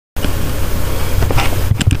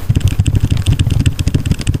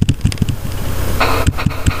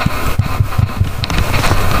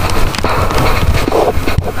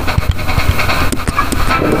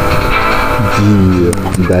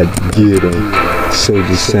About to get 'em.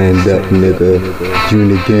 Soldiers signed up, nigga.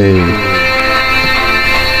 Unit gang.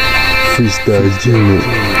 Freestyle unit.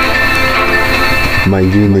 My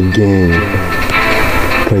unit gang.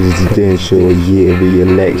 Presidential year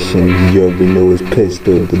re-election. You already know it's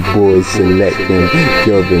pistol. The boys selecting.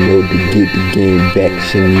 You already know to get the game back.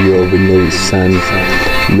 You already know the sons.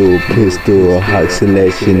 Little pistol, a hot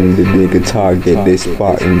selection, the nigga target, they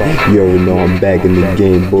spotting. You already know I'm back in the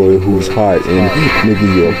game, boy, who's hot and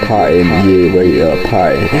nigga, you're parting, yeah, right up,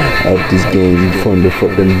 parting up this game from the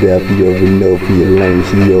fucking death. You already know for your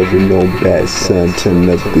lanes, you already know bad son, turn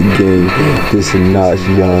up the game. This is not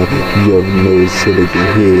young, you already know so they can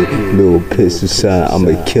hear. Little pistol, son,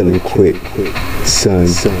 I'ma kill him quick, son.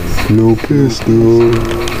 Little pistol,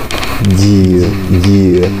 yeah.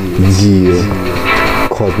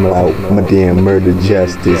 Cause my damn murder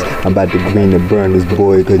justice. I'm about to green and burn this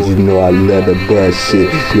boy, cause you know I love the buzz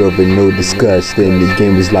shit. You already know disgusting. The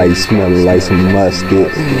game is like smelling like some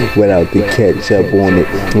mustard without the ketchup on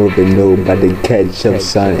it. You already know about the ketchup,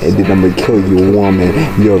 son, and then I'ma kill your woman.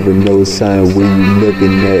 You already know, son, where you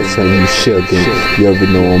looking at, son, you shookin'. You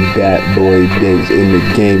already know I'm bad boy, bitch, in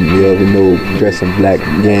the game. You already know dressing black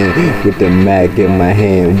again with the Mac in my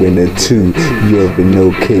hand, with a 2. You already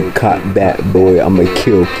know kid cop bad boy, I'ma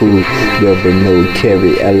kill food. You ever know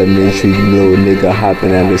Carey Elementary, you know nigga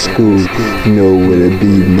hopping out of school, you know what it be,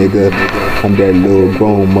 nigga. I'm that little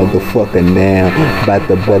grown motherfucker now. About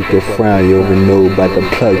to buck your frown, you ever know, about to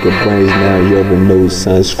plug your brains now. You ever know,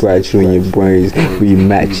 son, scratch you in your brains.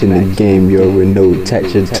 Rematching the game, you ever know,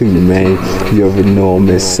 touch it too, man. You ever know I'm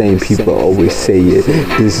insane, people always say it.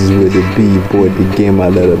 This is what it be, boy, the game I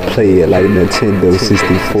let her play it like Nintendo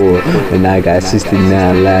 64. And I got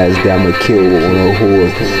 69 lives that I'ma kill on a horse.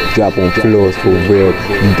 Drop on floors for real.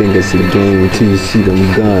 You think it's a game until you see them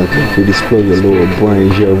guns. We explode your little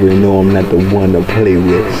brains. You already know I'm not the one to play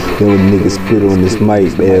with. Little niggas spit on this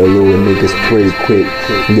mic, man. Little niggas spray quick.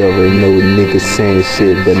 You already know niggas saying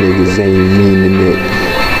shit, but niggas ain't meaning it.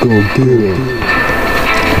 Go get 'em.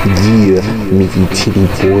 Yeah, Mickey Titty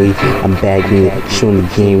boy, I'm back in, showing the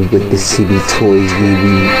game with the city toys. Yeah,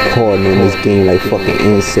 we partying in this game like fucking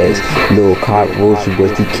insects. Little cockroaches,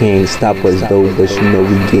 but you can't stop us though. But you know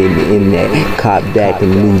we getting in that. Cop back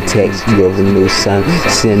and new text. You already know, son.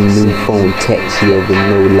 Send new phone text. You already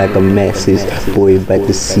know like a message. Boy, about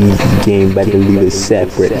to see the game, about to leave it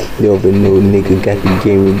separate. You already know nigga got the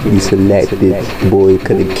game we selected. Boy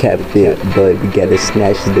could've kept it, but we gotta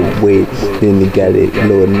snatch it away. Then they got it,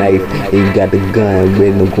 little knife, and you got the gun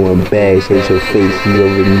ready to go and bash at your face. You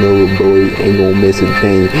already know, boy, ain't gonna miss a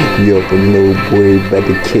thing. You already know, boy, about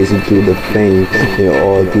to kiss you through the fame and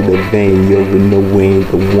all through the vein. You already know we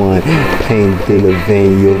ain't the one pain through the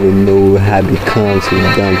vein. You already know how it becomes so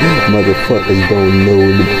dumb. Motherfuckers don't know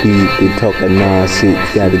the beat, they talking nonsense.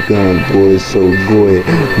 Got a gun, boy, so go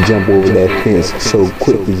ahead, jump over that fence so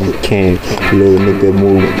quick as you can. Little nigga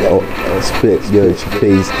move, split your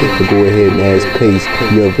face, go ahead and ask pace.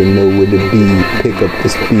 You ever know what it be, pick up the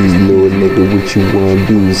speed. Little nigga, what you wanna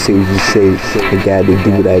do, say what you say. I gotta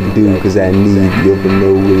do what I do, cause I need. You ever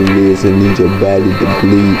know what it is, I need your body to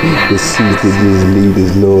bleed. The seeds to just lead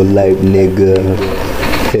this little life, nigga.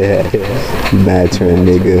 My turn,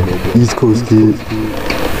 nigga. East Coast kid.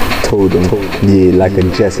 Told him, yeah, like a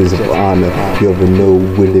justice of honor. You ever know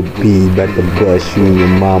what it be, about to bust you and your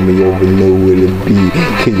mama. You ever know what it be,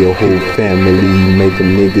 kill your whole family, make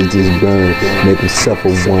them niggas just burn, make them suffer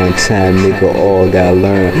one time, nigga, all gotta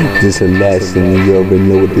learn. This a lesson, you ever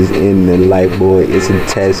know what this in the life, boy, it's a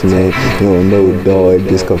test, man. You don't know, dog,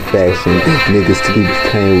 this confession. Niggas keep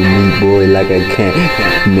playing with me, boy, like I can't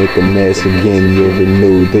make a mess again. You ever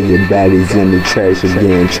know, throw your bodies in the trash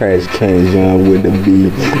again, trash cans, young with the be.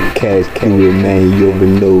 Cash can remain, you ever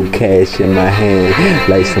know, cash in my hand,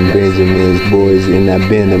 like some Benjamins, boys, and I've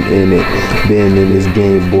been them in it. Been in this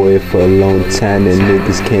game, boy, for a long time, and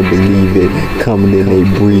niggas can't believe it. Coming in, they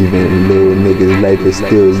breathing, little niggas like they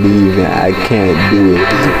still leaving. I can't do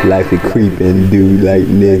it, life is creeping, dude, like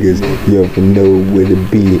niggas. You ever know what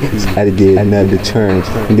it be, I to get another turn.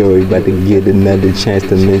 Yo, about to get another chance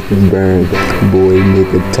to make me burn. Boy,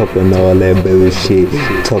 nigga, talking all that bullshit,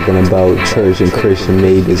 talking about church and Christian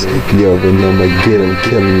neighbors. You already know I'ma get them,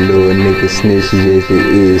 kill them, little nigga snitches as it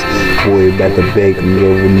is. Boy, about to bake them,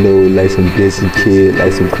 you already know, like some biscuit kid,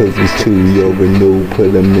 like some cookies too. You already know,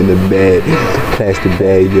 put them in a bag, plastic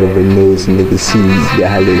bag. You already know some niggas see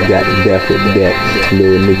how they got the death with that.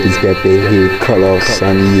 Little niggas got their head cut off,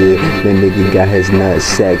 son, yeah. That nigga got his nut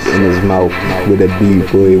sacked in his mouth with a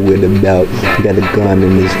beat, boy, with a belt. Got a gun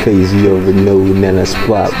in his face, you already know, then a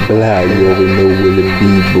spot, blah. You already know what it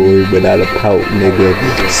be, boy, without a pout, nigga.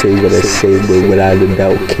 say what I say, but without a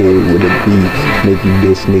doubt, kid with a beat. Make you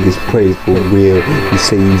bitch niggas pray for real. You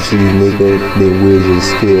say you G, nigga, then where's your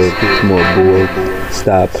skill? Come on, boy,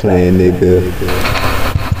 stop playing, nigga.